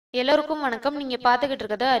எல்லோருக்கும் வணக்கம். நீங்க பாத்துக்கிட்டு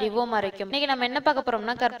இருக்கிறது அறிவோம் ஆரோக்கியம். இன்னைக்கு நம்ம என்ன பார்க்க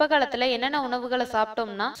போறோம்னா, கர்ப்ப காலத்துல என்னென்ன உணவுகளை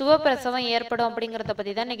சாப்பிட்டோம்னா சுகப்பிரசவம் ஏற்படும் அப்படிங்கறத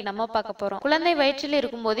பத்தி தான் இன்னைக்கு நம்ம பார்க்க போறோம். குழந்தை வயிற்றில்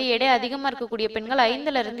இருக்கும்போது எடை அதிகமா இருக்கக்கூடிய பெண்கள்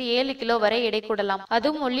 5ல இருந்து 7 கிலோ வரை எடை கூடலாம்.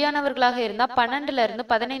 அதுவும் ஒல்லியானவர்களாக இருந்தா 12ல இருந்து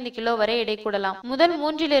 15 கிலோ வரை எடை கூடலாம். முதல்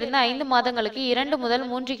 3 இருந்து 5 மாதங்களுக்கு 2 முதல்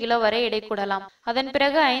 3 கிலோ வரை எடை கூடலாம். அதன்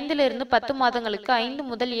பிறகு 5 இருந்து 10 மாதங்களுக்கு 5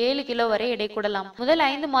 முதல் 7 கிலோ வரை எடை கூடலாம். முதல்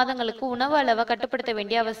 5 மாதங்களுக்கு உணவு அளவை கட்டுப்படுத்த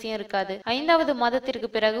வேண்டிய அவசியம் இருக்காது. 5வது மாதத்திற்கு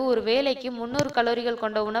பிறகு ஒரு வேளைக்கு 300 கலோரிகள்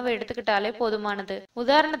கொண்ட உணவை எடுத்துக்கிட்டாலே போதுமானது.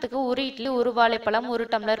 உதாரணத்துக்கு ஒரு இட்லி, ஒரு வாழைப்பழம், ஒரு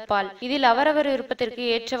டம்ளர் பால். இதில் அவரவர் விருப்பத்திற்கு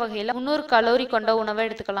ஏற்ற வகையில 300 கலோரி கொண்ட உணவை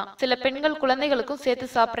எடுத்துக்கலாம். சில பெண்கள் குழந்தைகளுக்கும் சேர்த்து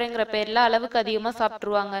சாப்பிடுறேங்கிற பேர்ல அளவுக்கு அதிகமா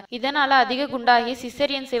சாப்பிட்டுருவாங்க. இதனால அதிக குண்டாகி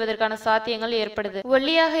சிசேரியன் செய்வதற்கான சாத்தியங்கள் ஏற்படுது.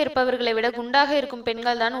 ஒல்லியாக இருப்பவர்களை விட குண்டாக இருக்கும்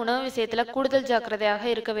பெண்கள் தான் உணவு விஷயத்துல கூடுதல் ஜாக்கிரதையாக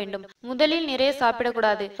இருக்க வேண்டும். முதலில் நிறைய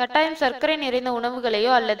சாப்பிடக்கூடாது. கட்டாயம் சர்க்கரை நிறைந்த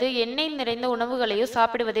உணவுகளையோ அல்லது எண்ணெய் நிறைந்த உணவுகளையோ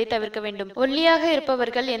சாப்பிடுவதை தவிர்க்க வேண்டும். ஒல்லியாக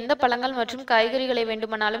இருப்பவர்கள் எந்த பழங்கள் மற்றும் காய்கறிகளை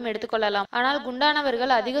வேண்டுமானாலும் எடுத்துக்கொள்ளலாம். ஆனால்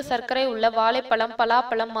குண்டானவர்கள் அதிக சர்க்கரை உள்ள வாழைப்பழம்,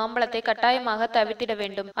 பலாப்பழம், மாம்பழத்தை கட்டாயமாக தவிர்த்திட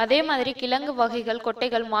வேண்டும். அதே மாதிரி கிழங்கு வகைகள்,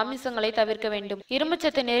 கொட்டைகள், மாமிசங்களை தவிர்க்க வேண்டும்.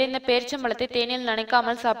 இரும்புச்சத்து நிறைந்த பேரிச்சம்பழத்தை தேனில்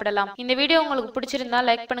நனைக்காமல் சாப்பிடலாம். இந்த வீடியோ உங்களுக்கு பிடிச்சிருந்தா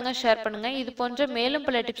லைக் பண்ணுங்க, ஷேர் பண்ணுங்க. இது போன்ற மேலும்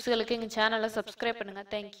பல டிப்ஸ்களுக்கு எங்க சேனலை சப்ஸ்கிரைப் பண்ணுங்க.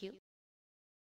 தேங்க்யூ.